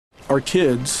Our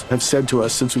kids have said to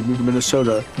us since we moved to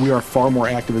Minnesota, we are far more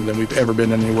active than we've ever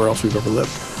been anywhere else we've ever lived.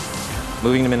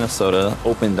 Moving to Minnesota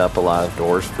opened up a lot of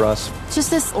doors for us. Just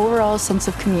this overall sense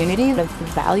of community, of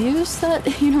values that,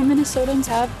 Minnesotans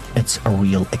have. It's a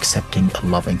real accepting,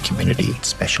 loving community,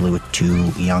 especially with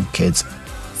 2 young kids.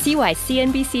 See why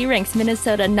CNBC ranks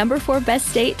Minnesota number 4 best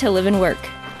state to live and work.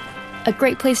 A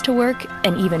great place to work,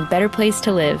 an even better place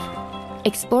to live.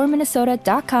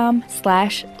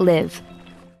 ExploreMinnesota.com/live.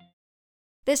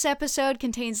 This episode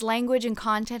contains language and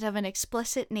content of an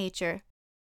explicit nature.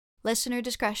 Listener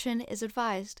discretion is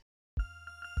advised.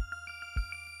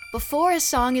 Before a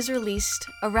song is released,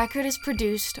 a record is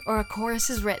produced, or a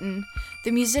chorus is written, the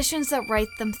musicians that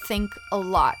write them think a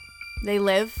lot. They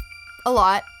live a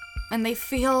lot, and they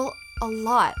feel a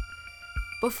lot.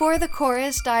 Before the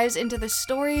chorus dives into the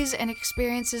stories and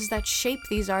experiences that shape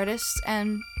these artists,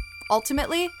 and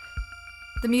ultimately,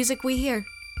 the music we hear.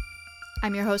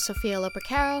 I'm your host, Sophia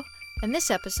Lopercaro, and this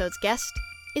episode's guest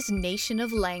is Nation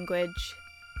of Language.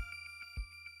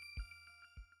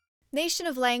 Nation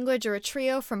of Language are a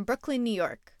trio from Brooklyn, New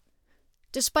York.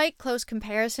 Despite close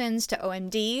comparisons to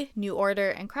OMD, New Order,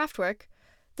 and Kraftwerk,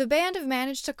 the band have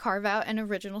managed to carve out an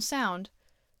original sound.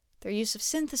 Their use of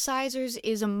synthesizers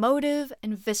is emotive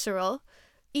and visceral,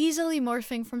 easily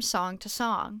morphing from song to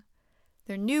song.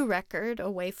 Their new record, A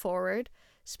Way Forward,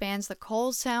 spans the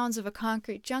cold sounds of a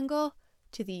concrete jungle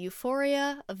to the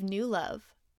euphoria of new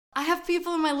love. I have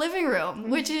people in my living room,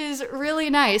 which is really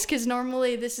nice because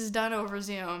normally this is done over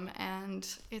Zoom, and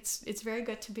it's very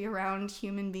good to be around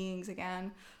human beings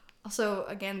again. Also,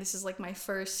 again, this is like my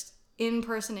first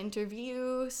in-person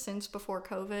interview since before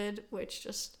COVID, which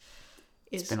just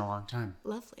is... It's been a long time.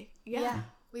 Lovely. Yeah.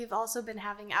 We've also been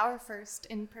having our first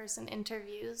in-person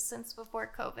interviews since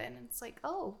before COVID, and it's like,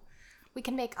 oh, we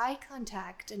can make eye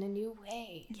contact in a new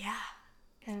way. Yeah.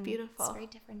 And beautiful. It's very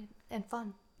different and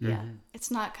fun. Yeah. Mm-hmm. It's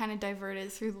not kind of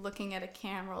diverted through looking at a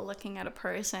camera, looking at a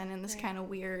person in this kind of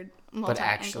weird But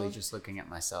actually just looking at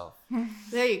myself.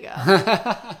 There you go.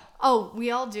 Oh,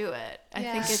 we all do it. I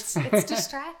think it's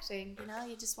distracting,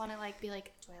 You just want to be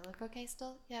like, do I look okay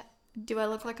still? Yeah. Do I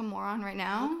look like a moron right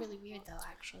now? You look really weird though,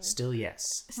 actually. Still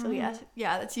yes. Still yes.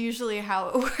 Yeah, that's usually how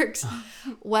it works.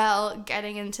 Well,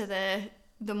 getting into the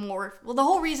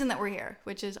whole reason that we're here,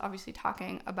 which is obviously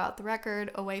talking about the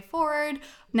record, A Way Forward.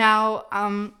 Now,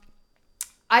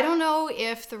 I don't know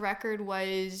if the record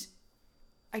was,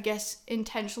 I guess,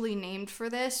 intentionally named for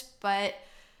this, but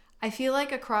I feel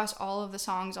like across all of the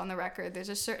songs on the record, there's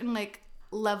a certain,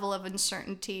 level of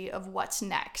uncertainty of what's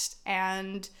next.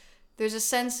 And there's a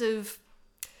sense of,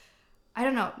 I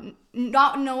don't know,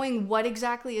 not knowing what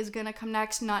exactly is going to come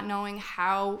next, not knowing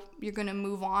how you're going to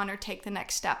move on or take the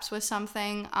next steps with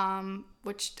something,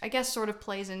 which I guess sort of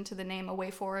plays into the name A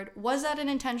Way Forward. Was that an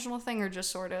intentional thing or just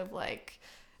sort of like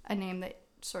a name that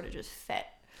sort of just fit?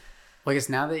 Well, I guess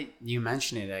now that you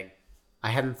mention it,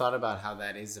 I hadn't thought about how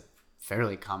that is a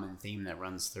fairly common theme that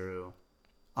runs through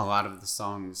a lot of the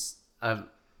songs. A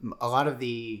lot of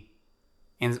the...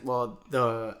 And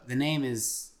the name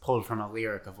is pulled from a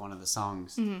lyric of one of the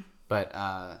songs, but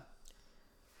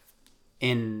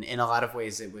in a lot of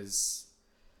ways it was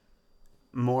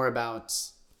more about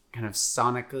kind of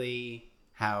sonically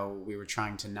how we were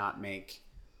trying to not make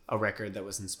a record that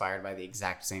was inspired by the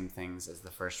exact same things as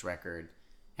the first record,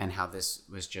 and how this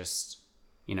was just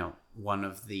one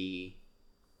of the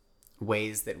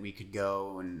ways that we could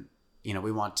go, and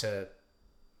we want to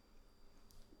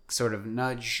sort of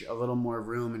nudge a little more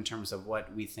room in terms of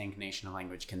what we think Nation of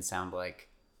Language can sound like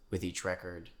with each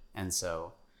record. And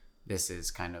so this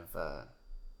is kind of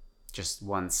just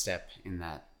one step in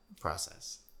that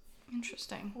process.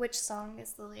 Interesting. Which song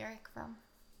is the lyric from?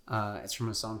 It's from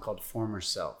a song called Former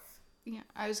Self. Yeah,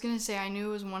 I was going to say I knew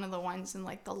it was one of the ones in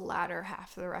the latter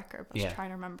half of the record, but I was trying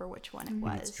to remember which one it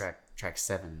was. It's track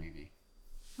 7 maybe.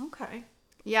 Okay.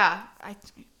 Yeah,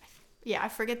 I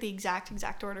forget the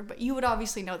exact order, but you would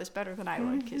obviously know this better than I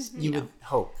would, because you would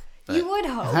hope. But... You would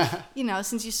hope,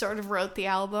 since you sort of wrote the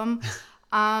album.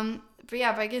 But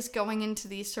I guess going into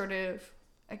these sort of,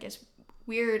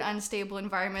 weird, unstable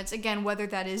environments, again, whether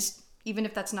that is, even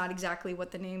if that's not exactly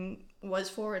what the name was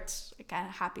for, it's a kind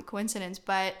of happy coincidence.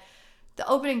 But the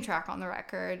opening track on the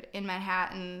record, In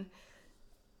Manhattan,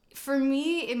 for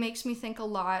me, it makes me think a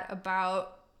lot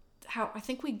about how I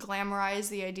think we glamorize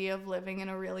the idea of living in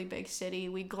a really big city.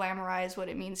 We glamorize what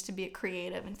it means to be a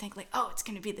creative and think it's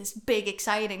going to be this big,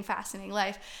 exciting, fascinating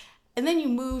life. And then you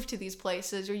move to these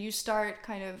places, or you start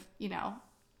kind of,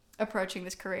 approaching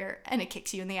this career, and it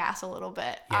kicks you in the ass a little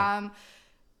bit. Yeah.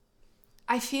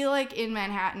 I feel like In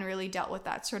Manhattan really dealt with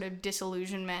that sort of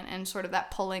disillusionment and sort of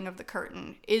that pulling of the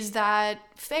curtain. Is that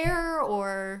fair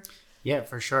or? Yeah,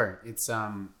 for sure. It's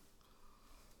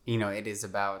it is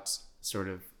about sort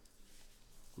of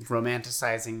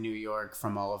romanticizing New York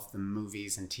from all of the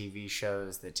movies and TV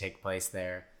shows that take place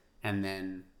there, and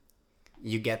then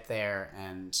you get there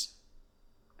and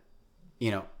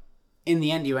in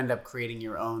the end you end up creating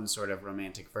your own sort of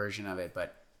romantic version of it,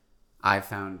 but I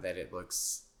found that it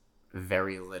looks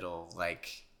very little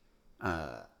like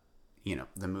the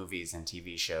movies and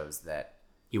TV shows that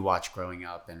you watch growing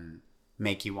up and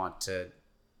make you want to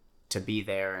be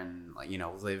there and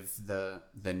live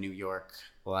the New York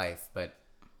life, but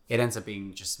it ends up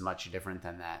being just much different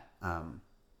than that.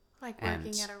 Like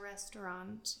working at a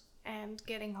restaurant and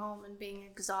getting home and being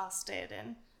exhausted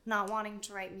and not wanting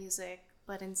to write music,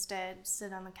 but instead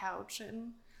sit on the couch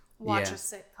and watch a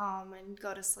sitcom and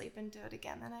go to sleep and do it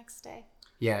again the next day.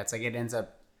 Yeah, it's like it ends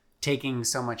up taking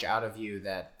so much out of you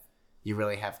that you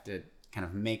really have to kind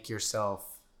of make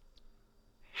yourself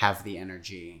have the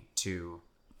energy to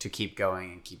keep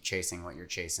going and keep chasing what you're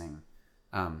chasing,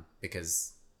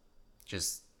 because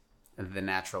just the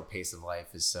natural pace of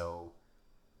life is so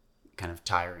kind of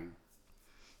tiring.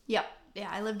 Yep. Yeah,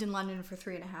 I lived in London for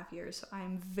 3.5 years, so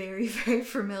I'm very, very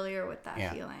familiar with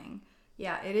that feeling.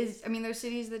 Yeah, it is. I mean, there's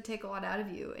cities that take a lot out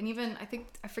of you. And even,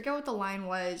 I forget what the line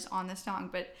was on this song,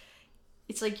 but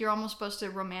it's like you're almost supposed to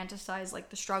romanticize like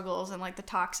the struggles and like the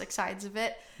toxic sides of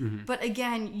it. Mm-hmm. But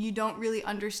again, you don't really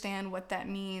understand what that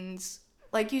means,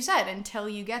 like you said, until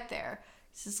you get there.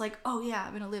 It's just like, oh yeah,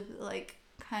 I'm going to live like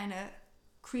kind of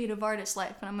creative artist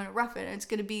life and I'm going to rough it and it's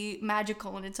going to be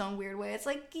magical in its own weird way. It's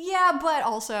like, yeah, but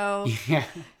also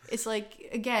it's like,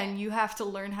 again, you have to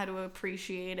learn how to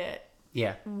appreciate it.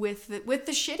 Yeah. With the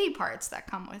shitty parts that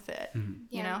come with it,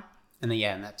 you know? And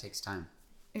and that takes time.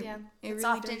 It's really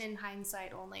often in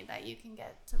hindsight only that you can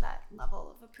get to that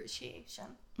level of appreciation.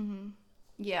 Mm-hmm.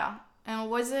 Yeah. And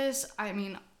was this, I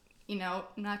mean,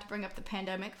 not to bring up the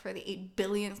pandemic for the 8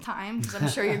 billionth time, because I'm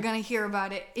sure you're going to hear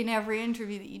about it in every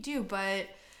interview that you do, but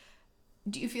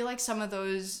do you feel like some of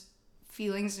those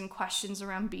feelings and questions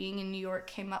around being in New York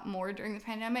came up more during the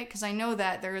pandemic? Because I know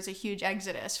that there was a huge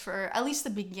exodus for at least the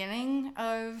beginning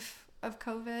of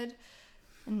COVID,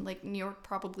 and like New York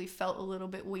probably felt a little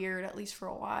bit weird, at least for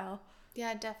a while.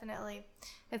 Yeah, definitely.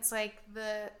 It's like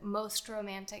the most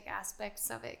romantic aspects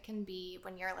of it can be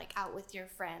when you're like out with your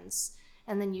friends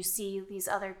and then you see these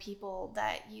other people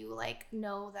that you like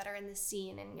know that are in the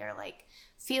scene and you're like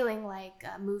feeling like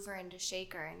a mover and a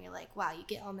shaker, and you're like, wow, you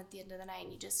get home at the end of the night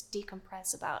and you just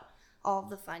decompress about all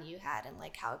of the fun you had and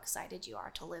like how excited you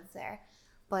are to live there.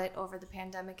 But over the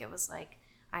pandemic, it was like,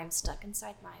 I'm stuck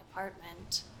inside my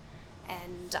apartment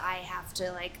and I have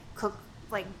to like cook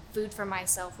like food for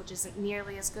myself, which isn't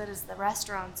nearly as good as the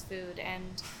restaurant's food,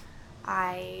 and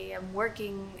I am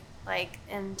working like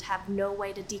and have no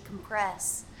way to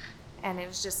decompress, and it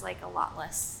was just like a lot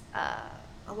less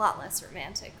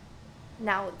romantic.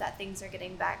 Now that things are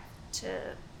getting back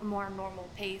to a more normal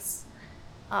pace,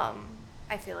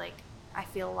 I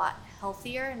feel a lot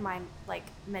healthier in my like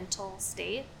mental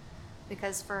state,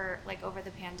 because for like over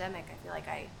the pandemic, I feel like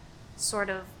I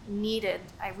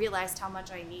realized how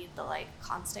much I need the like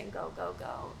constant go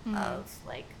of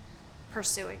like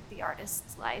pursuing the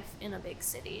artist's life in a big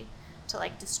city to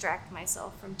like distract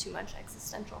myself from too much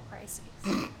existential crises.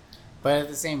 But at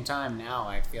the same time now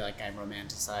I feel like I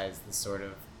romanticize the sort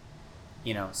of,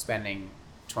 spending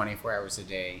 24 hours a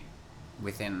day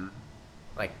within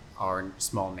like our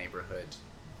small neighborhood,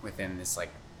 within this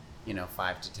like,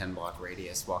 5 to 10 block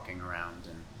radius, walking around.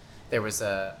 And there was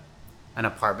an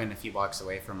apartment a few blocks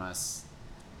away from us,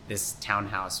 this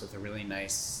townhouse with a really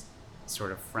nice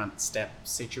sort of front step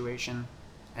situation,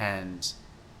 and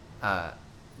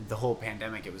the whole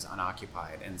pandemic it was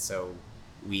unoccupied, and so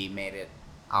we made it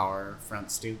our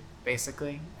front stoop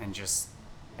basically, and just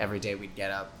every day we'd get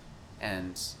up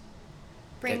and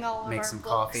make some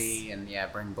coffee and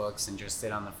bring books and just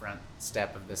sit on the front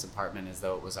step of this apartment as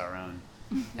though it was our own.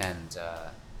 And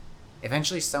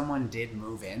eventually someone did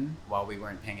move in while we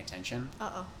weren't paying attention.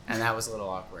 And that was a little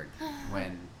awkward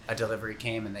when a delivery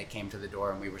came and they came to the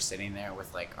door and we were sitting there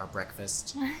with like our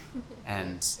breakfast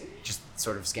and just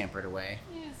sort of scampered away.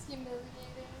 It was humiliating.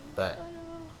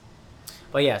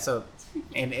 But yeah, so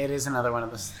and it is another one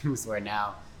of those things where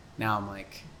now I'm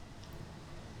like,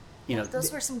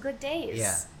 those were some good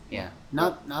days. Yeah.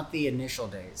 Not the initial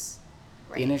days.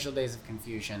 Right. The initial days of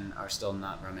confusion are still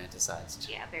not romanticized.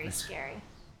 Yeah, very scary.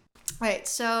 Right,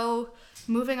 so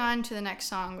moving on to the next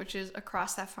song, which is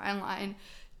Across That Fine Line.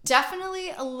 Definitely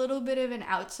a little bit of an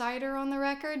outsider on the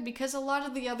record, because a lot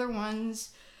of the other ones,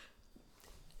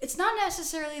 it's not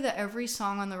necessarily that every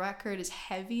song on the record is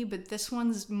heavy, but this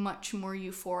one's much more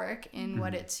euphoric in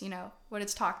what it's, what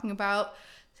it's talking about.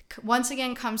 Once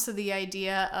again comes to the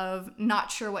idea of not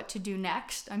sure what to do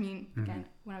next. I mean, again,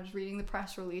 when I was reading the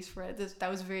press release for it, that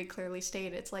was very clearly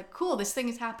stated. It's like, cool, this thing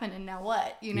has happened, and now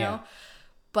what, Yeah.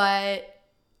 But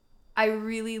I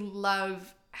really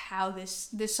love how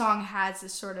this song has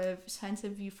this sort of sense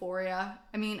of euphoria.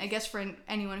 I mean, I guess for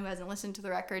anyone who hasn't listened to the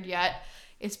record yet,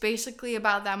 it's basically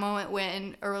about that moment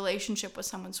when a relationship with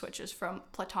someone switches from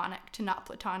platonic to not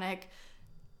platonic,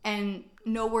 and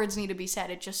no words need to be said.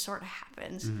 It just sort of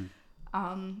happens.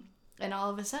 And all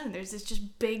of a sudden, there's this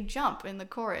just big jump in the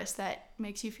chorus that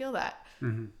makes you feel that.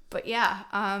 But yeah,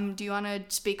 do you want to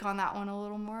speak on that one a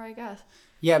little more, I guess?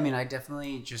 Yeah, I mean, I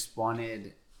definitely just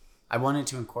wanted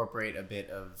to incorporate a bit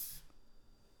of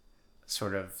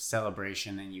sort of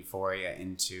celebration and euphoria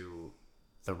into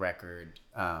the record.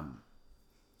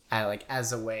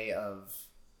 As a way of,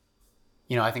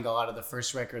 I think a lot of the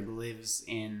first record lives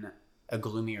in a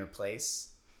gloomier place.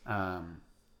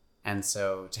 And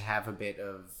so to have a bit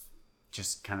of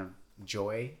just kind of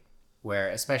joy, where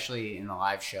especially in the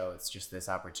live show, it's just this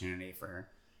opportunity for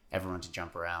everyone to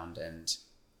jump around and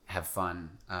have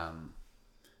fun.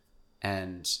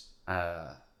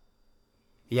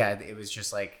 It was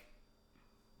just like,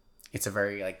 it's a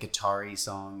very like guitar-y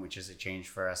song, which is a change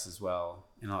for us as well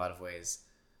in a lot of ways.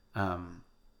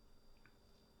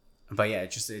 But yeah,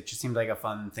 it just seemed like a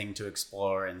fun thing to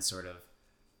explore and sort of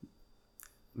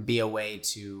be a way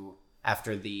to,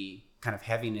 after the kind of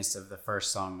heaviness of the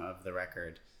first song of the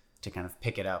record, to kind of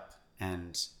pick it up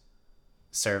and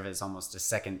serve as almost a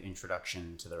second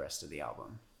introduction to the rest of the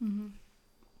album.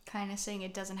 Kind of saying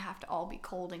it doesn't have to all be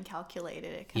cold and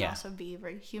calculated. It can also be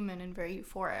very human and very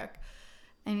euphoric.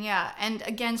 And yeah, and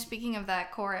again, speaking of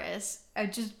that chorus,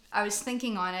 I was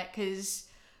thinking on it because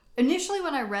initially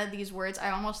when I read these words,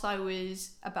 I almost thought it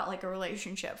was about like a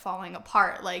relationship falling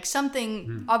apart, like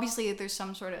something, obviously there's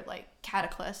some sort of like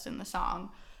cataclysm in the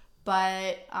song,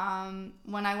 but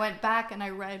when I went back and I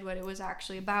read what it was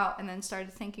actually about and then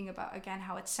started thinking about, again,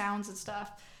 how it sounds and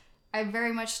stuff, I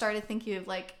very much started thinking of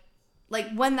like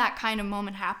when that kind of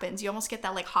moment happens, you almost get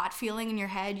that like hot feeling in your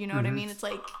head, you know what I mean? It's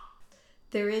like,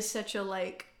 there is such a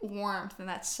like warmth and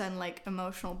that sudden like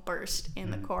emotional burst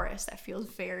in the chorus that feels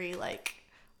very like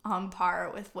on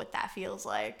par with what that feels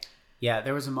like. Yeah,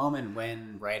 there was a moment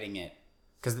when writing it,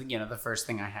 because the first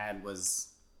thing I had was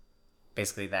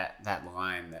basically that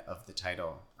line of the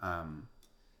title,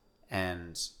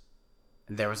 and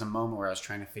there was a moment where I was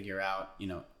trying to figure out,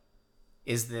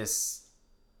 is this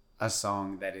a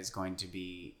song that is going to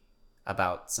be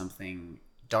about something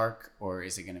dark, or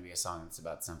is it going to be a song that's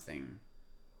about something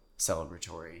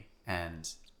celebratory?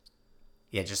 And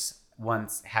yeah, just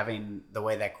once having the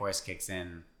way that chorus kicks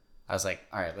in, I was like,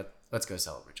 all right, let's go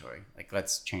celebratory. Like,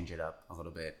 let's change it up a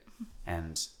little bit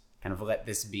and kind of let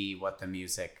this be what the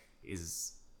music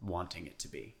is wanting it to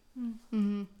be.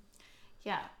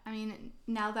 Yeah, I mean,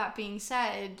 now that being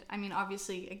said, I mean,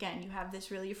 obviously, again, you have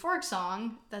this really euphoric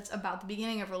song that's about the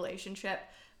beginning of a relationship,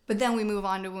 but then we move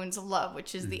on to Wounds of Love,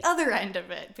 which is the other end of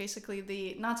it, basically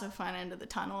the not so fun end of the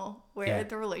tunnel where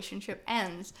the relationship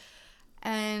ends.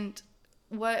 And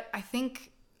what I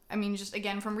think, I mean, just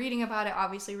again, from reading about it,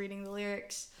 obviously reading the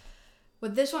lyrics,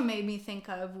 what this one made me think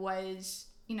of was,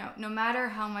 no matter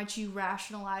how much you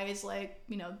rationalize, like,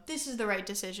 this is the right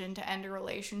decision to end a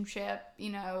relationship,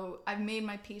 I've made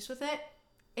my peace with it,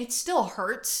 it still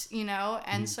hurts,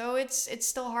 and so it's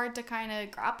still hard to kind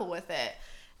of grapple with it.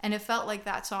 And it felt like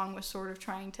that song was sort of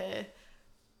trying to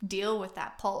deal with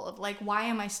that pull of like, why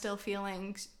am I still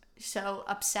feeling so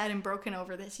upset and broken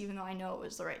over this, even though I know it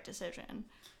was the right decision?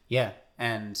 Yeah,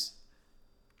 and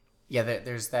yeah,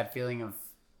 there's that feeling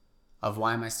of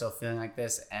why am I still feeling like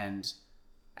this? And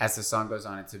as the song goes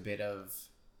on, it's a bit of,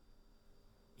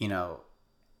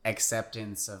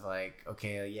 acceptance of like,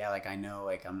 okay, yeah, like I know,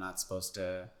 like I'm not supposed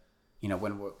to,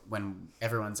 when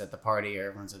everyone's at the party or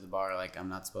everyone's at the bar, like I'm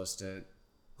not supposed to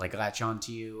like latch on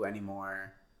to you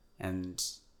anymore. And,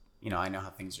 I know how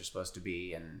things are supposed to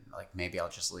be, and like maybe I'll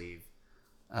just leave.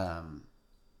 And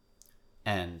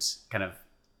kind of,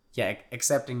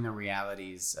 accepting the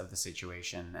realities of the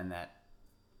situation and that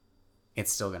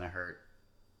it's still going to hurt,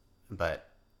 but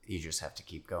you just have to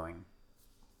keep going.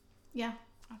 Yeah,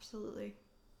 absolutely.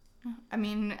 I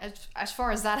mean, as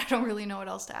far as that, I don't really know what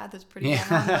else to add. That's pretty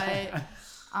bad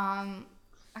on, but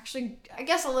actually, I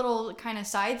guess a little kind of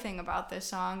side thing about this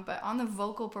song, but on the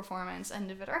vocal performance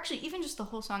end of it, or actually even just the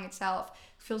whole song itself,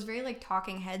 feels very like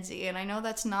Talking Headsy. And I know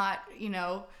that's not,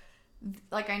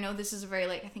 like I know this is a very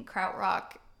like, I think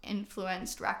krautrock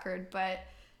influenced record, but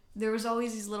there was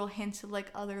always these little hints of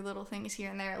like other little things here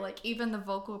and there. Like even the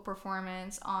vocal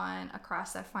performance on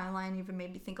Across That Fine Line even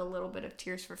made me think a little bit of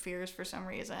Tears for Fears for some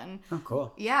reason. Oh,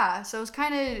 cool. Yeah, so it's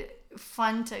kind of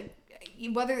fun to,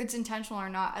 whether it's intentional or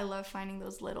not, I love finding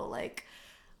those little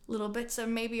bits that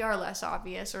maybe are less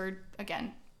obvious or,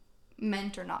 again,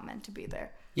 meant or not meant to be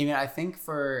there. You know, I think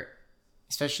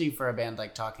especially for a band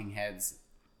like Talking Heads,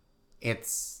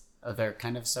 they're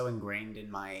kind of so ingrained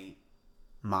in my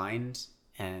mind,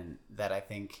 and that I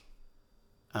think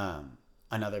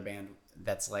another band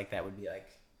that's like that would be like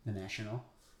The National.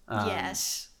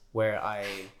 Yes. Where I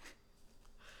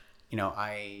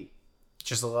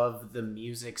just love the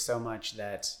music so much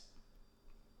that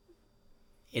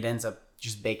it ends up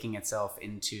just baking itself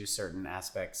into certain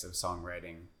aspects of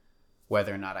songwriting,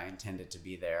 whether or not I intend it to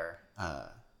be there.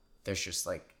 There's just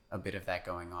like a bit of that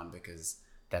going on because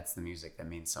that's the music that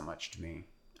means so much to me.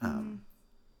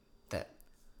 That,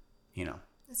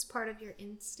 It's part of your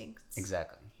instincts.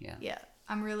 Exactly. Yeah. Yeah.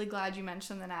 I'm really glad you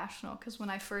mentioned The National, because when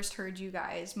I first heard you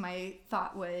guys, my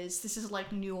thought was this is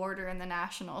like New Order and The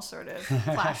National sort of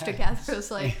flashed together. It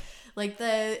was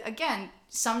again,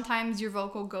 sometimes your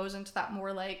vocal goes into that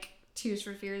more like Tears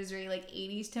for Fears, very like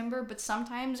 80s timbre, but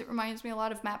sometimes it reminds me a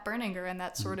lot of Matt Berninger and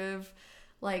that sort of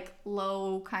like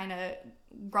low kind of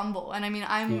grumble. And I mean,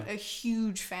 I'm a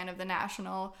huge fan of The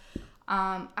National.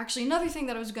 Actually, another thing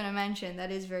that I was going to mention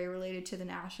that is very related to The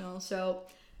National. So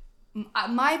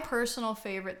my personal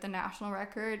favorite The National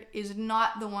record is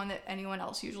not the one that anyone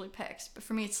else usually picks, but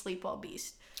for me it's Sleep Well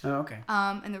Beast. Oh, okay.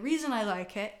 And the reason I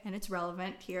like it, and it's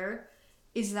relevant here,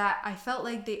 is that I felt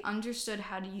like they understood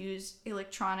how to use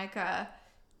electronica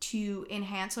to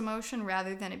enhance emotion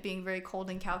rather than it being very cold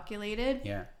and calculated.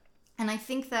 Yeah. And I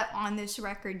think that on this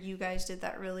record you guys did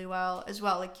that really well as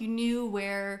well. Like you knew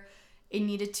where it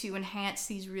needed to enhance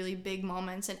these really big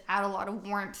moments and add a lot of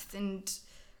warmth and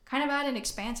kind of add an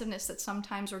expansiveness that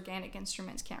sometimes organic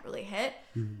instruments can't really hit.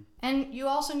 Mm-hmm. And you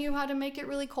also knew how to make it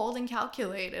really cold and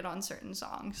calculated on certain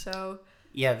songs. So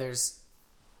yeah, there's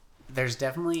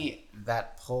definitely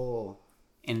that pull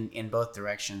in both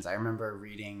directions. I remember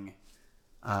reading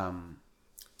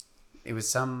it was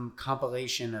some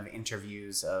compilation of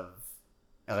interviews of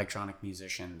electronic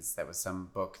musicians. That was some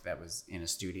book that was in a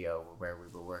studio where we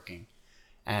were working,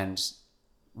 and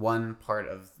one part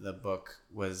of the book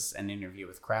was an interview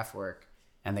with Kraftwerk,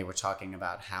 and they were talking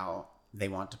about how they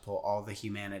want to pull all the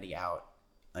humanity out,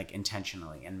 like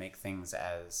intentionally, and make things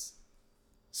as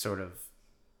sort of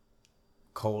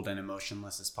cold and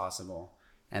emotionless as possible.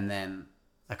 And then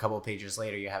a couple of pages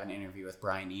later, you have an interview with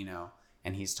Brian Eno,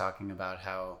 and he's talking about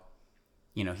how,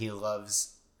 he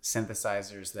loves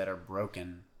synthesizers that are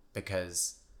broken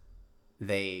because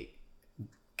they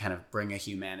kind of bring a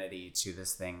humanity to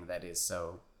this thing that is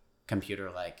so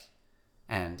computer-like,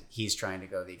 and he's trying to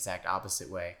go the exact opposite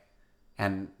way.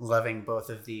 And loving both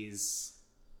of these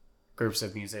groups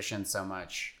of musicians so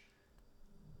much,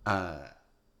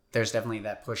 there's definitely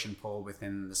that push and pull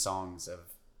within the songs of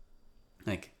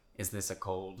like, is this a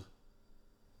cold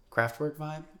Kraftwerk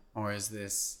vibe, or is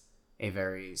this a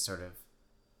very sort of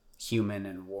human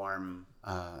and warm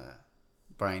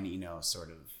Brian Eno sort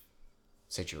of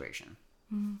situation?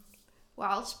 Mm-hmm.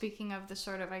 Well, speaking of the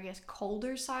sort of, I guess,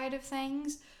 colder side of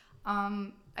things,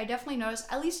 I definitely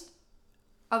noticed, at least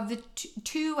of the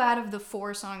two out of the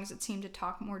four songs that seem to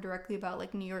talk more directly about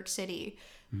like New York City,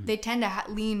 they tend to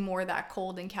lean more that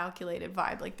cold and calculated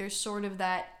vibe. Like there's sort of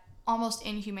that almost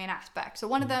inhumane aspect. So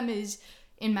one of them is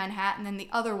in Manhattan, and the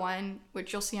other one,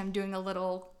 which you'll see I'm doing a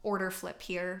little order flip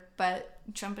here, but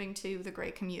jumping to The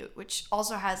Great Commute, which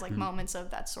also has like moments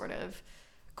of that sort of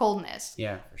coldness.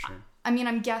 Yeah, for sure. I mean,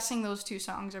 I'm guessing those two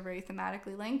songs are very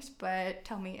thematically linked, but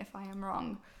tell me if I am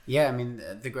wrong. Yeah, I mean,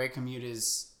 The Great Commute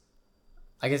is,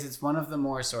 I guess it's one of the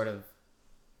more sort of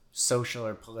social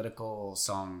or political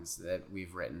songs that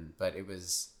we've written, but it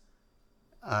was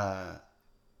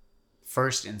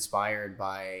first inspired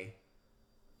by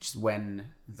just when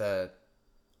the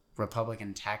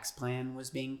Republican tax plan was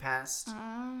being passed,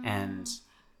 and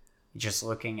just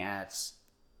looking at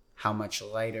how much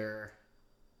lighter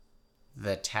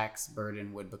the tax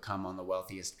burden would become on the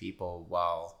wealthiest people,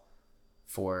 while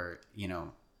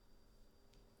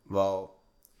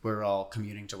we're all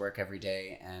commuting to work every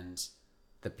day, and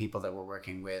the people that we're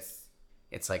working with,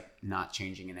 it's like not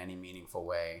changing in any meaningful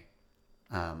way,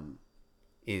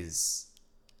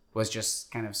 was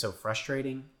just kind of so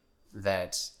frustrating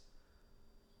that's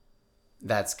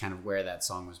kind of where that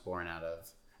song was born out of.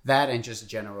 That and just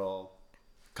general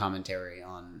commentary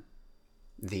on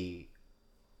the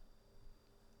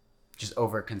just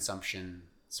overconsumption,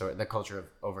 the culture of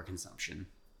overconsumption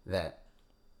that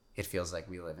it feels like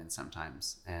we live in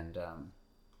sometimes. And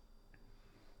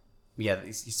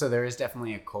yeah, so there is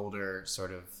definitely a colder,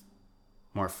 sort of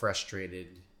more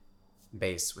frustrated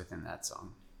bass within that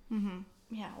song.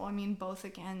 Yeah, well, I mean, both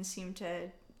again seem to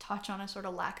touch on a sort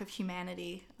of lack of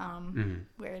humanity,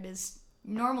 where it is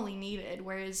normally needed.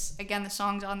 Whereas, again, the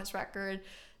songs on this record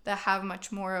that have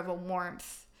much more of a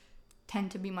warmth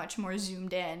tend to be much more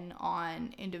zoomed in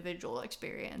on individual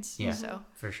experience. Yeah, so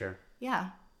for sure.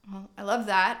 yeah, well, I love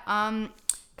that.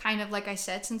 Kind of like I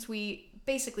said, since we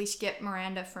basically skipped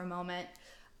Miranda for a moment,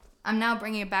 I'm now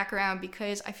bringing it back around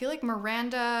because I feel like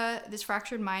Miranda, This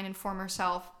Fractured Mind, and Former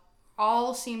Self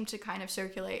all seem to kind of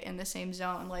circulate in the same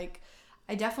zone. Like,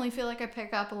 I definitely feel like I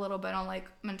pick up a little bit on like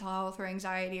mental health or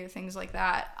anxiety or things like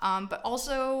that. But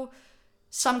also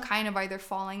some kind of either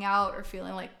falling out or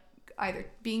feeling like either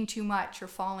being too much or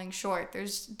falling short.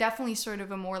 There's definitely sort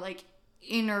of a more like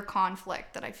inner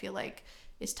conflict that I feel like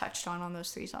is touched on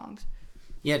those 3 songs.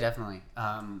 Yeah, definitely.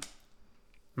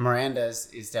 Miranda's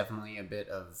is definitely a bit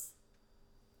of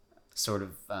sort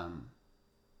of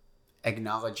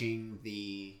acknowledging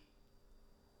the,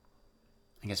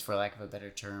 I guess for lack of a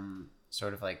better term,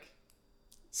 sort of like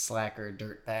slacker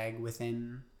dirtbag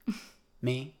within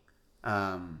me.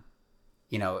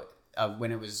 You know,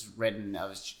 when it was written, I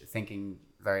was thinking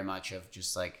very much of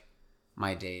just like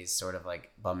my days sort of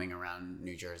like bumming around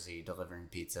New Jersey, delivering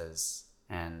pizzas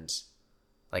and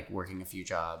like working a few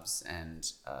jobs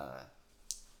and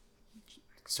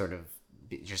sort of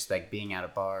just like being out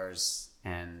of bars.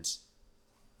 And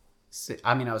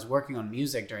I mean, I was working on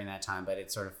music during that time, but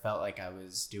it sort of felt like I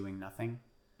was doing nothing.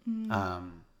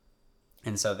 And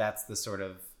so that's the sort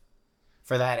of,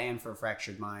 for that and for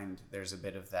Fractured Mind, there's a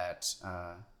bit of that,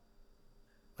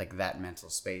 like that mental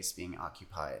space being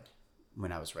occupied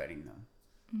when I was writing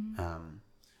them.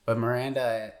 But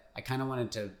Miranda, I kind of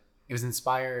wanted to, it was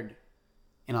inspired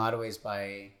in a lot of ways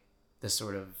by the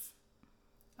sort of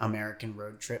American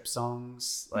road trip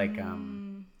songs, like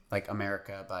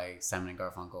America by Simon and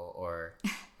Garfunkel, or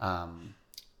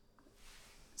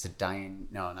is it Diane?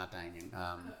 No, not Diane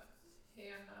Young.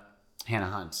 Hannah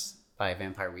Hunt by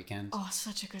Vampire Weekend. Oh,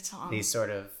 such a good song. These sort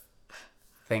of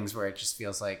things where it just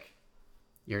feels like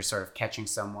you're sort of catching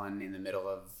someone in the middle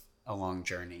of a long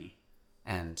journey.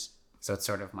 And so it's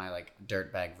sort of my like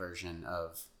dirtbag version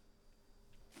of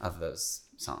those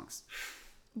songs.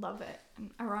 Love it.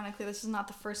 And ironically, this is not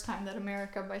the first time that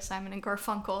America by Simon and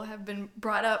Garfunkel have been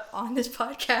brought up on this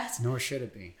podcast. Nor should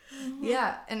it be.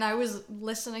 Yeah, and I was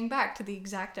listening back to the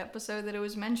exact episode that it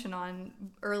was mentioned on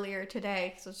earlier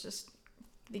today, so it's just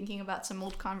thinking about some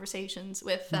old conversations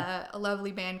with a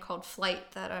lovely band called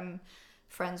Flight that I'm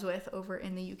friends with over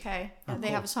in the UK. They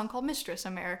have a song called Mistress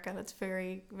America that's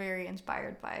very, very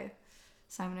inspired by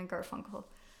Simon and Garfunkel.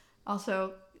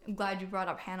 Also, I'm glad you brought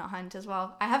up Hannah Hunt as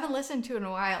well. I haven't listened to it in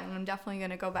a while, and I'm definitely going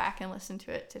to go back and listen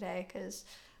to it today because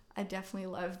I definitely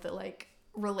love the like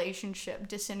relationship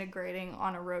disintegrating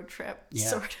on a road trip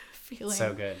sort of feeling.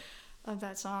 So good. Of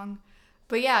that song.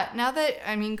 But yeah, now that,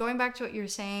 I mean, going back to what you were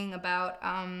saying about,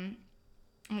 I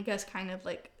guess kind of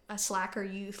like a slacker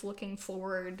youth looking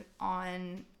forward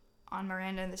on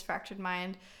Miranda and This Fractured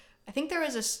Mind, I think there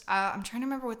was I'm trying to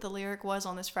remember what the lyric was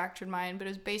on This Fractured Mind, but it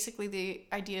was basically the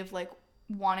idea of like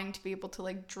wanting to be able to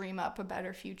like dream up a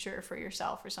better future for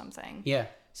yourself or something. Yeah.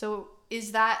 So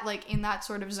is that like in that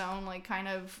sort of zone, like kind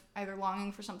of either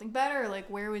longing for something better, or like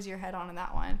where was your head on in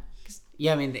that one?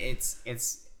 Yeah, I mean, it's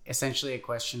essentially a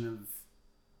question of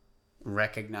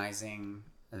recognizing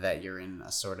that you're in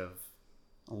a sort of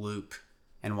loop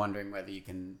and wondering whether you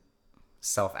can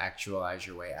self-actualize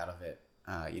your way out of it,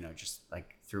 just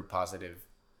like through positive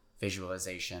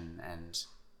visualization, and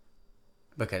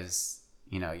because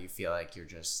you feel like you're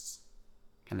just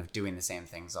kind of doing the same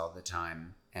things all the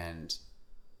time and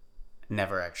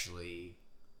never actually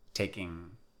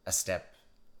taking a step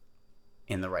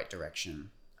in the right direction.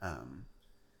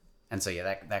 And so,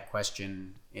 yeah, that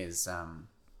question is,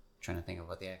 trying to think of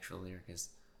what the actual lyric is.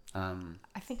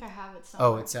 I think I have it somewhere.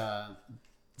 Oh, it's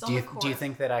do you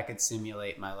think that I could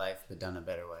simulate my life but done a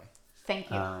better way? Thank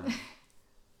you.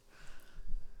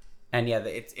 And yeah,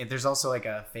 there's also like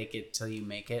a fake it till you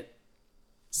make it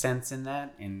sense in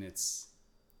that, and it's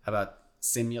about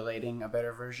simulating a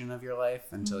better version of your life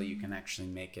until you can actually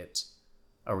make it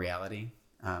a reality,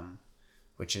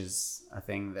 which is a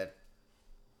thing that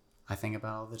I think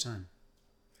about all the time.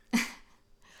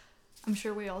 I'm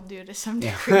sure we all do to some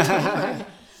degree. Yeah.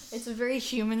 It's a very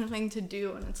human thing to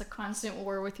do, and it's a constant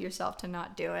war with yourself to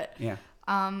not do it. Yeah.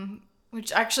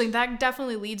 Which actually, that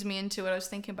definitely leads me into what I was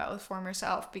thinking about with Former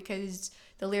Self, because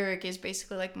the lyric is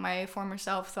basically like, my former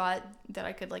self thought that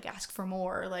I could like ask for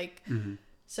more. Like,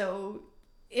 so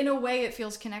in a way it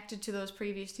feels connected to those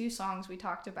previous two songs we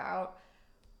talked about,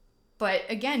 but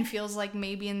again feels like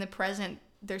maybe in the present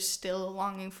there's still a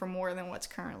longing for more than what's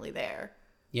currently there.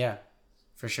 Yeah,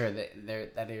 for sure.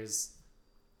 There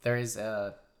is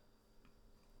a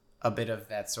bit of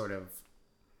that sort of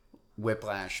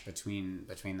whiplash between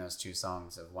those two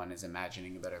songs, of one is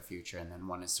imagining a better future, and then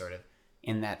one is sort of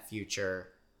in that future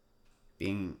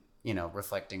being,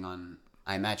 reflecting on,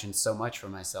 I imagined so much for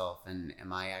myself, and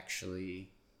am I actually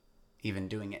even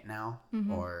doing it now?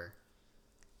 Or,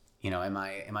 am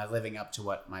I living up to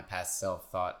what my past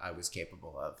self thought I was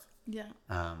capable of? Yeah.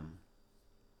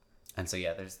 And so,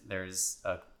 yeah, there's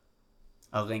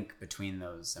a link between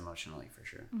those emotionally, for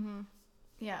sure.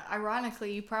 Yeah,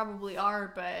 ironically, you probably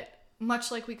are, but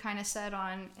much like we kind of said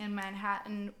on In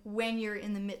Manhattan, when you're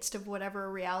in the midst of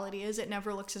whatever reality is, it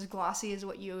never looks as glossy as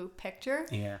what you picture.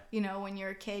 Yeah. When you're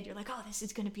a kid, you're like, oh, this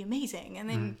is going to be amazing. And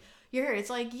then you're here, it's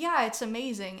like, yeah, it's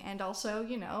amazing. And also,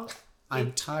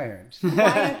 I'm tired.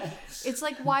 It's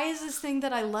like, why is this thing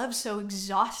that I love so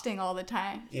exhausting all the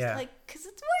time? It's Yeah. like, because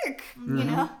it's work, you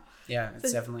know? Yeah,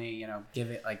 it's definitely,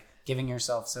 giving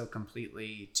yourself so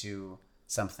completely to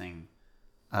something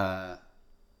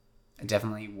it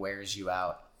definitely wears you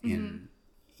out in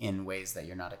ways that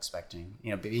you're not expecting.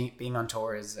 Being on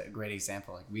tour is a great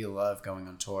example. Like, we love going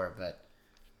on tour, but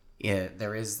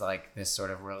there is like this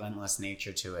sort of relentless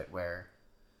nature to it where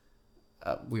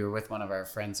we were with one of our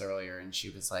friends earlier, and she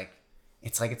was like,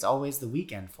 it's always the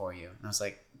weekend for you. And I was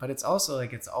like, but it's also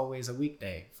like it's always a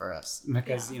weekday for us,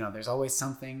 because there's always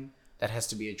something that has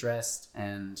to be addressed,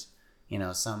 and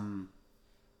some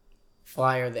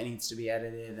flyer that needs to be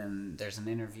edited, and there's an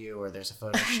interview, or there's a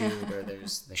photo shoot, or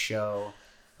there's the show,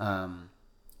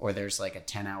 or there's like a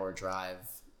 10-hour drive,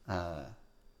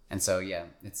 and so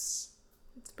it's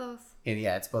both.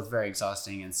 It's both very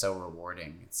exhausting and so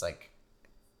rewarding. It's like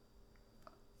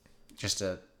just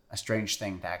a strange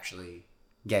thing to actually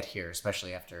get here,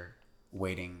 especially after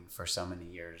waiting for so many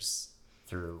years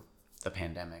through the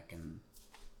pandemic and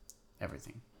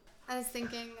everything. I was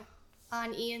thinking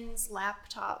on Ian's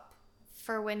laptop,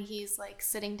 for when he's like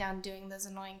sitting down doing those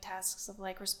annoying tasks of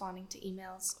like responding to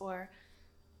emails or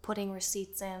putting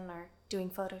receipts in or doing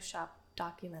Photoshop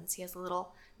documents, he has a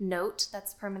little note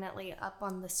that's permanently up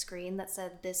on the screen that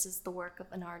said, "This is the work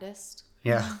of an artist."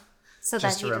 Yeah. So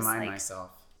just that to he remind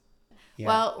myself. Yeah.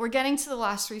 Well, we're getting to the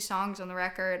last 3 songs on the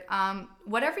record.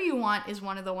 Whatever You Want is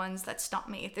one of the ones that stumped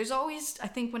me. There's always, I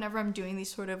think whenever I'm doing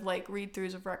these sort of like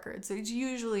read-throughs of records, there's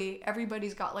usually,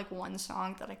 everybody's got like one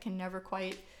song that I can never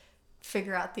quite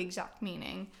figure out the exact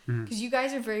meaning, because you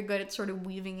guys are very good at sort of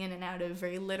weaving in and out of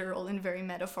very literal and very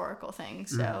metaphorical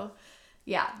things. So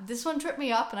yeah, this one tripped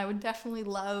me up, and I would definitely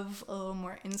love a little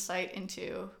more insight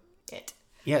into it.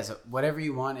 Yeah, so Whatever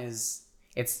You Want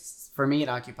it's for me, it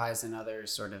occupies another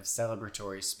sort of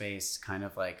celebratory space, kind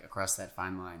of like across that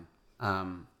fine line,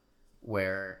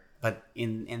 but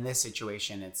in this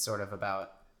situation, it's sort of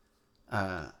about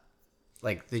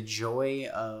like the joy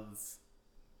of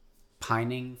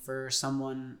pining for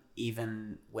someone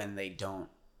even when they don't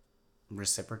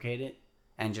reciprocate it,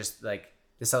 and just like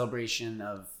the celebration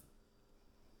of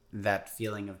that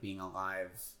feeling of being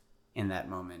alive in that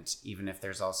moment, even if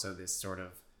there's also this sort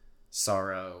of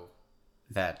sorrow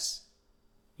that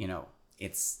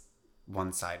it's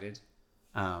one-sided,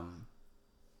 and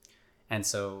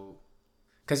so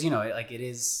because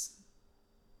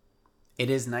it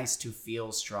is nice to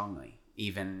feel strongly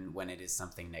even when it is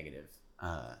something negative,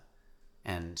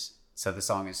 and so the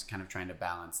song is kind of trying to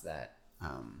balance that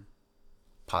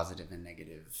positive and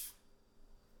negative,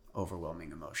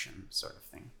 overwhelming emotion sort of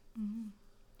thing.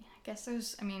 Yeah, I guess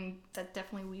that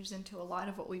definitely weaves into a lot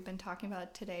of what we've been talking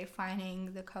about today,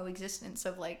 finding the coexistence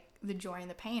of like the joy and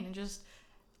the pain, and just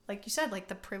like you said, like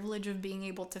the privilege of being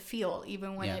able to feel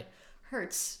even when it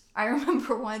hurts. I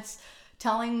remember once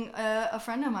telling a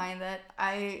friend of mine that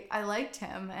I liked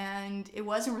him, and it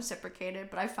wasn't reciprocated,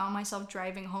 but I found myself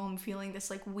driving home feeling this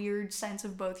like weird sense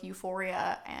of both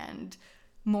euphoria and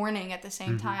mourning at the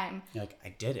same time. You're like,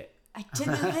 I did it. I did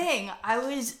the thing. I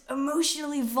was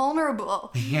emotionally vulnerable.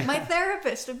 Yeah. My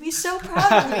therapist would be so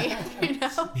proud of me,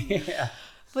 Yeah.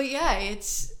 But yeah,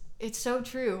 it's so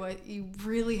true. You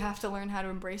really have to learn how to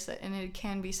embrace it, and it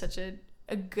can be such a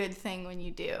good thing when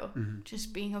you do.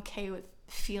 Just being okay with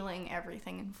feeling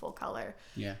everything in full color.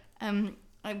 Yeah.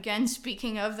 Again,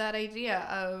 speaking of that idea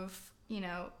of,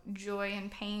 joy and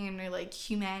pain, or like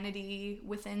humanity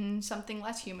within something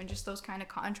less human, just those kind of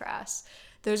contrasts.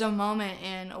 There's a moment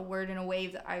in A Word in a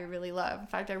Wave that I really love. In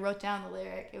fact, I wrote down the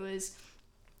lyric. It was,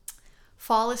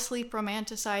 fall asleep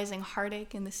romanticizing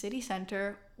heartache in the city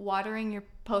center, watering your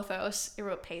pothos, it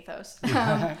wrote pathos,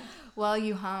 while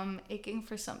you hum, aching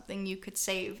for something you could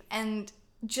save. And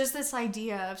just this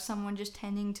idea of someone just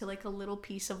tending to like a little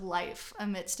piece of life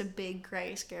amidst a big,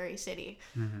 gray, scary city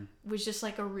was just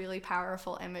like a really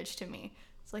powerful image to me.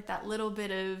 It's like that little bit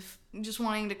of just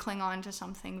wanting to cling on to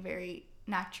something very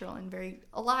natural and very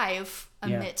alive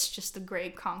amidst just the gray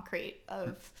concrete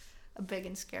of a big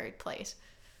and scary place.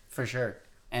 For sure.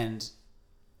 And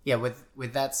yeah,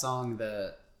 with that song,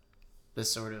 the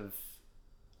sort of,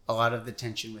 a lot of the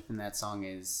tension within that song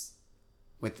is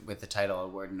with the title, A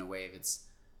Word and a Wave. It's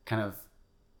kind of,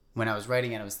 when I was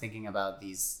writing it, I was thinking about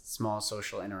these small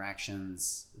social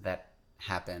interactions that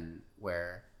happen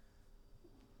where,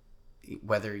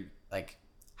 whether like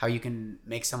how you can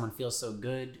make someone feel so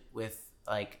good with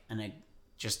like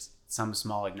just some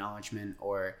small acknowledgement,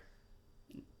 or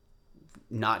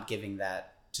not giving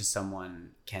that to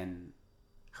someone can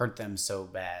hurt them so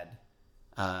bad.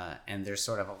 And there's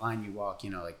sort of a line you walk,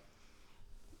 like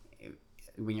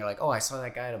when you're like, oh, I saw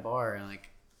that guy at a bar, and like,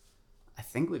 I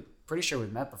think pretty sure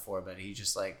we've met before, but he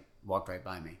just like walked right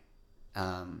by me.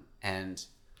 And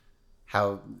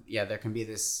how, there can be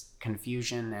this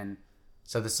confusion. And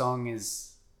so the song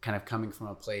is kind of coming from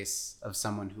a place of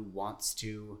someone who wants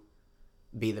to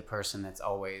be the person that's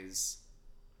always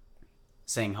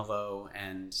saying hello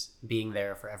and being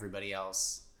there for everybody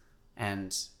else.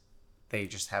 And they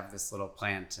just have this little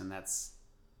plant, and that's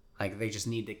like, they just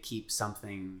need to keep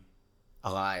something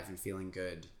alive and feeling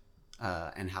good.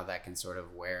 And how that can sort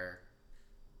of wear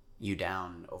you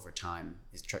down over time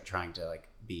is trying to like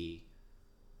be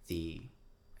the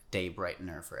day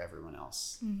brightener for everyone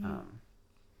else.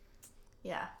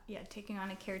 Taking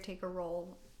on a caretaker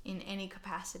role in any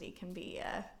capacity can be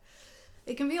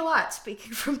it can be a lot,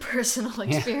 speaking from personal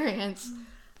experience.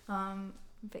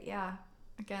 But yeah,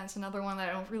 again, it's another one that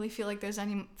I don't really feel like there's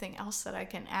anything else that I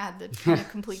can add that kind of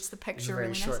completes the picture really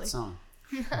nicely. It's a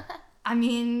very short song. I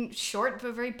mean, short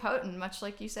but very potent, much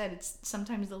like you said. It's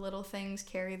sometimes the little things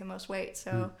carry the most weight.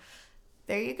 So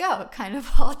there you go. It kind of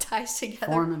all ties together.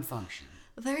 Form and function.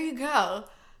 There you go.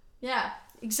 Yeah,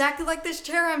 exactly like this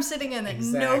chair I'm sitting in that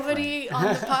Exactly. nobody on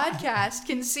the podcast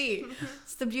can see.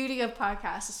 It's the beauty of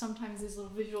podcasts, is sometimes these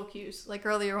little visual cues. Like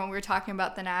earlier when we were talking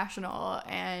about the National,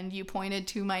 and you pointed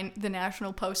to the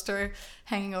National poster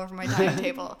hanging over my dining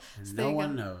table. So No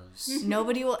one knows.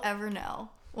 Nobody will ever know.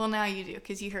 Well, now you do,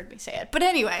 because you heard me say it. But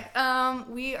anyway,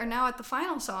 we are now at the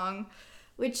final song,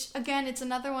 which, again, it's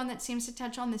another one that seems to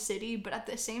touch on the city, but at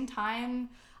the same time,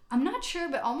 I'm not sure,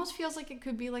 but almost feels like it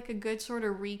could be like a good sort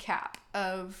of recap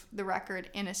of the record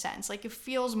in a sense. Like, it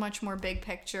feels much more big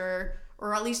picture,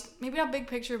 or at least maybe not big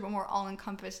picture, but more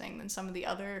all-encompassing than some of the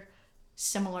other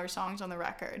similar songs on the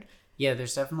record. Yeah,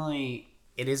 there's definitely,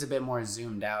 it is a bit more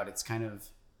zoomed out. It's kind of,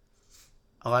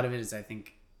 a lot of it is, I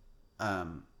think,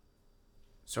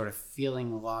 sort of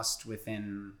feeling lost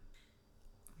within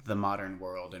the modern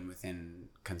world and within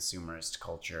consumerist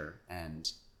culture,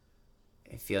 and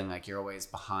feeling like you're always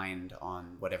behind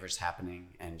on whatever's happening,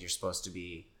 and you're supposed to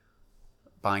be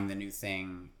buying the new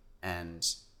thing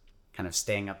and kind of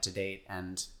staying up to date,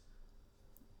 and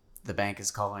the bank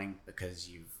is calling because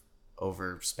you've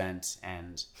overspent,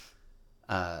 and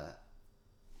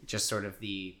just sort of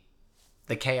the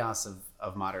chaos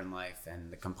of modern life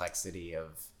and the complexity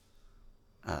of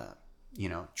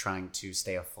trying to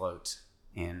stay afloat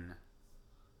in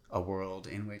a world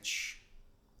in which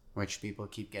rich people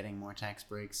keep getting more tax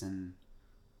breaks and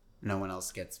no one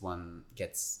else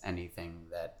gets anything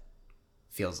that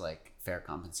feels like fair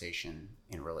compensation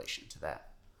in relation to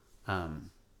that.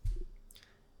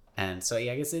 And so,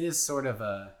 yeah, I guess it is sort of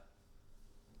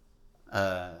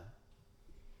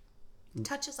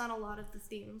touches on a lot of the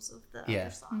themes of the Yeah.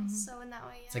 other songs. So in that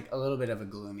way, it's like a little bit of a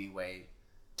gloomy way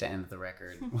to end the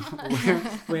record.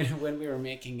 when we were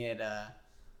making it, I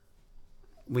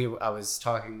was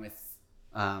talking with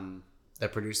the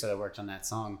producer that worked on that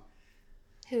song,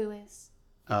 who is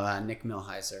Nick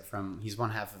Milheiser he's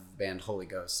one half of the band Holy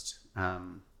Ghost,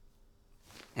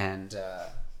 and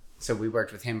so we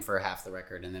worked with him for half the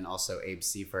record, and then also Abe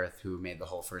Seaforth, who made the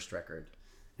whole first record,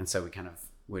 and so we kind of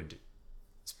would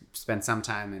spend some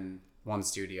time in one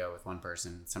studio with one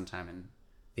person, some time in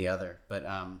the other. But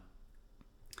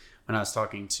when I was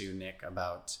talking to Nick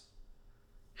about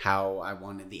how I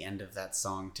wanted the end of that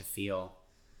song to feel,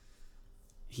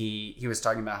 he was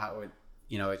talking about how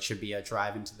it should be a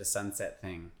drive into the sunset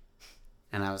thing,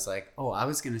 and I was like, oh, I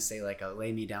was gonna say like a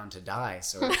lay me down to die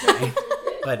sort of thing,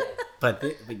 but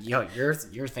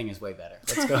your thing is way better.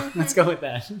 Let's go with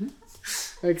that.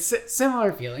 Like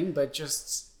similar feeling, but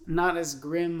just not as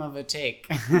grim of a take.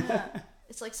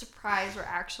 It's like, surprise, we're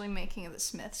actually making the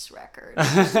Smiths record. We're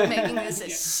just making this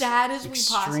as sad as we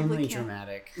possibly Extremely can.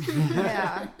 dramatic.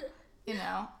 Yeah. You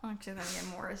know, actually, then again,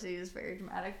 Morrissey is very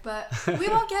dramatic, but we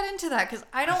won't get into that because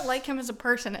I don't like him as a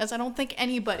person, as I don't think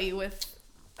anybody with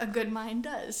a good mind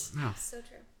does. No. So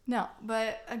true. No,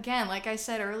 but again, like I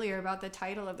said earlier about the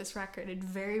title of this record, it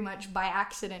very much by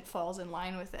accident falls in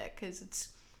line with it because it's,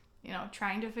 you know,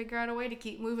 trying to figure out a way to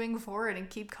keep moving forward and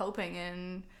keep coping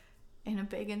in a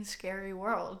big and scary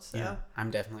world. So Yeah,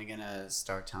 I'm definitely gonna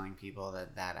start telling people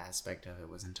that aspect of it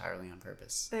was entirely on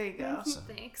purpose. there you go.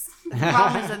 Thanks. The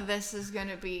problem is that this is going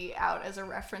to be out as a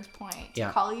reference point to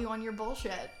Yeah. call you on your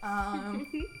bullshit.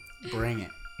 Bring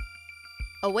it.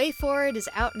 A Way Forward is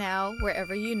out now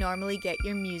wherever you normally get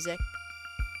your music.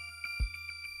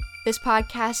 This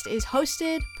podcast is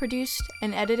hosted, produced,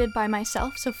 and edited by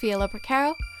myself, Sophia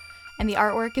Lopercaro, and the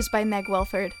artwork is by Meg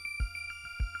Welford.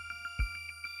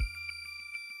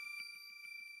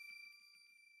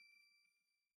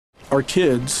 Our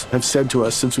kids have said to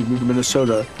us since we moved to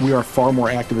Minnesota, we are far more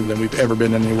active than we've ever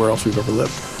been anywhere else we've ever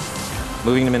lived.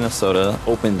 Moving to Minnesota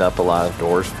opened up a lot of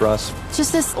doors for us.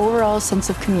 Just this overall sense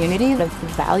of community, the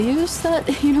values that,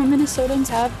 Minnesotans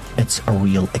have. It's a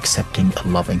real accepting,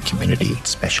 loving community,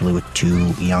 especially with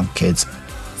 2 young kids.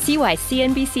 See why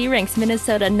CNBC ranks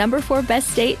Minnesota number 4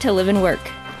 best state to live and work.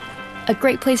 A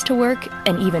great place to work,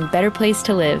 an even better place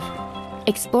to live.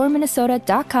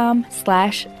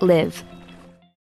 ExploreMinnesota.com/live.